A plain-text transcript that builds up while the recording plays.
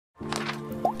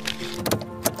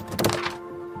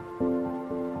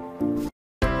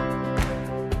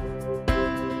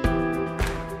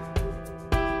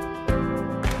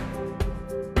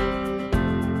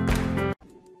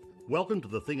Welcome to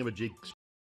the Thingamejig.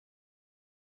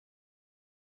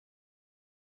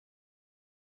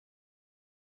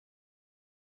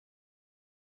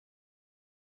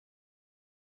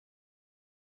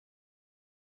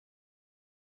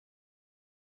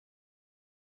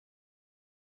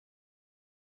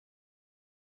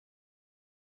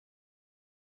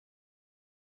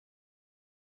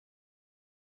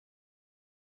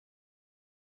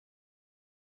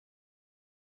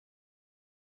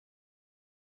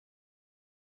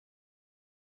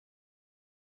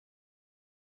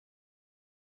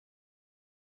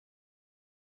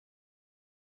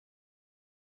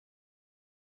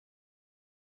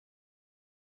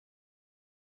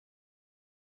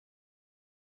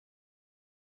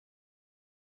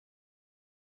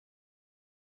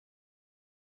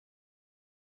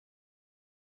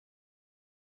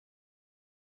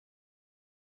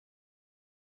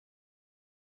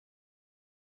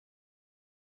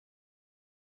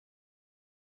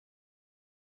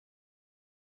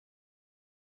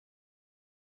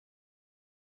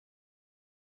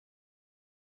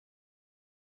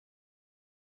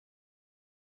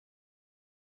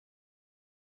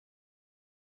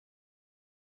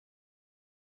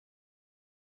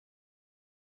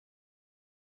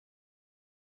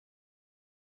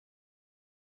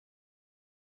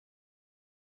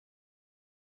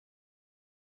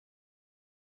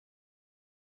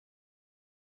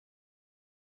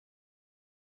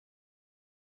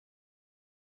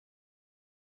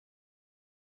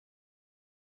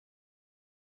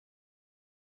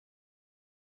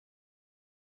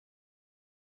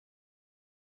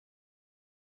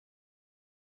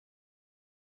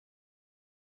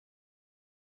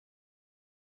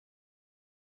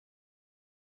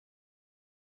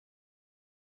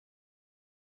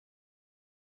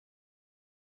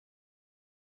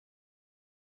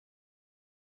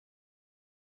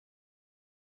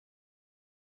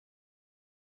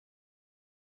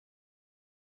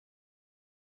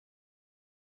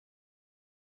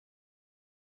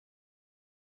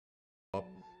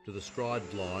 To the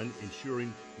scribed line,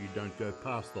 ensuring you don't go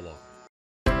past the lock.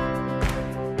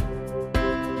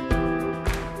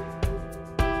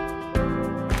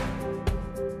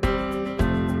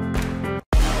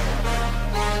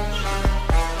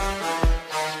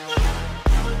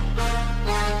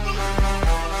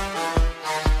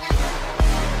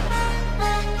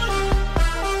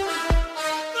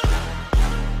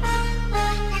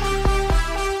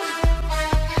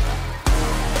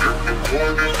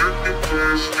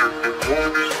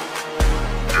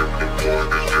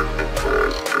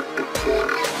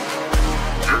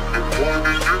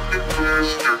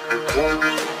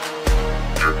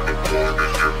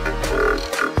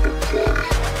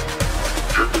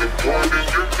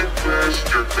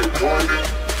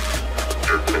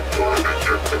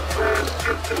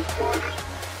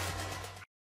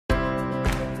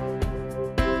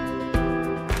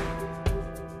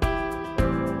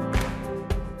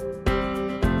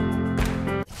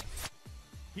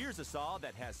 Here's a saw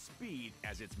that has speed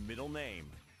as its middle name.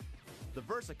 The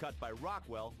Versacut by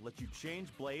Rockwell lets you change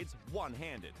blades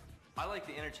one-handed. I like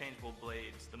the interchangeable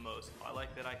blades the most. I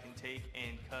like that I can take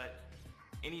and cut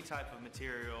any type of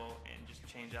material and just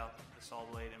change out the saw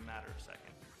blade in a matter of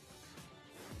seconds.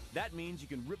 That means you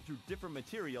can rip through different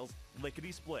materials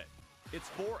lickety-split. Its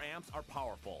 4 amps are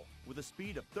powerful, with a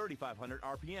speed of 3,500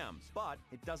 RPMs, but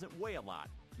it doesn't weigh a lot,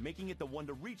 making it the one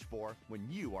to reach for when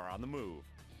you are on the move.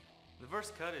 The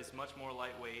Versacut is much more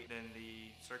lightweight than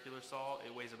the circular saw.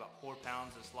 It weighs about 4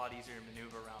 pounds. It's a lot easier to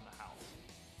maneuver around the house.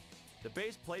 The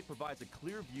base plate provides a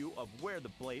clear view of where the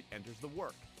blade enters the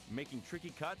work, making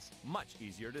tricky cuts much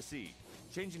easier to see.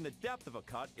 Changing the depth of a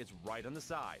cut is right on the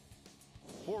side.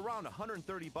 For around $130,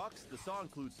 the saw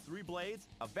includes 3 blades,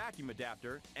 a vacuum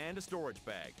adapter, and a storage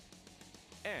bag.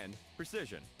 And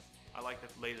precision. I like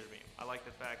the laser beam. I like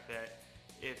the fact that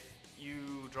if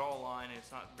you draw a line and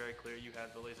it's not very clear, you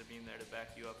have the laser beam there to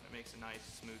back you up, and it makes a nice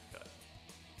smooth cut.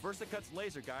 Versacut's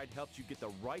laser guide helps you get the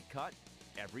right cut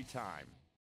every time.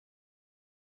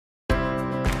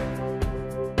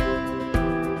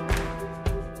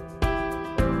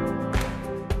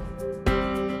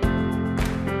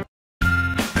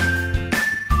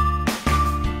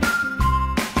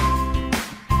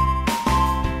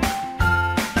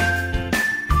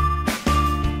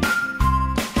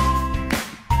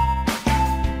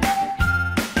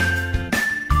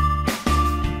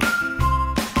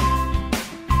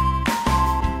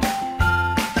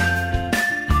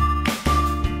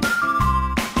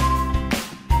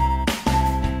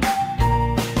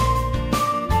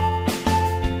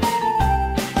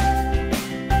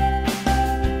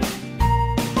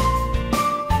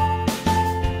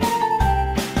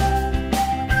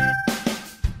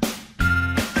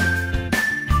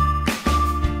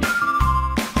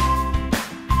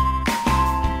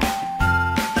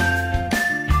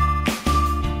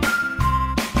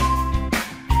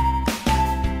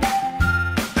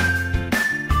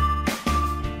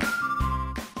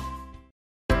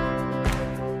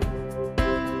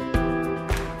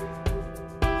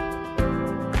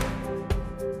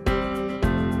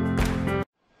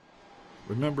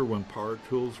 Remember when power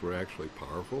tools were actually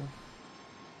powerful?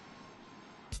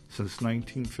 Since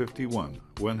 1951,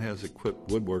 WEN has equipped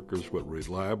woodworkers with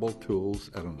reliable tools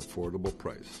at an affordable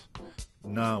price.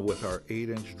 Now with our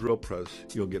 8-inch drill press,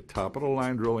 you'll get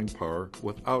top-of-the-line drilling power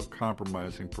without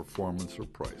compromising performance or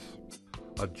price.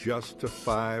 Adjust to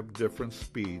 5 different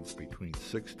speeds between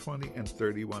 620 and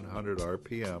 3100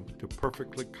 RPM to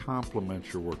perfectly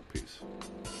complement your workpiece.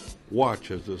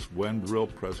 Watch as this WEN drill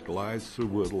press glides through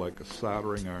wood like a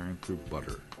soldering iron through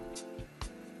butter.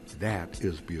 That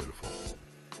is beautiful.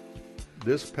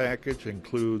 This package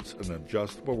includes an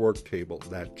adjustable work table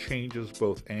that changes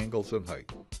both angles and height.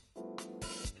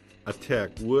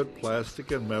 Attack wood,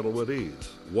 plastic, and metal with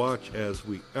ease. Watch as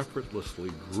we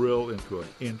effortlessly drill into an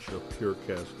inch of pure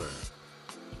cast iron.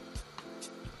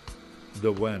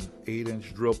 The WEN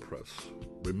 8-inch drill press.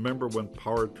 Remember when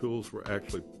power tools were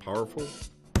actually powerful?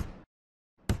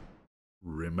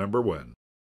 Remember WEN.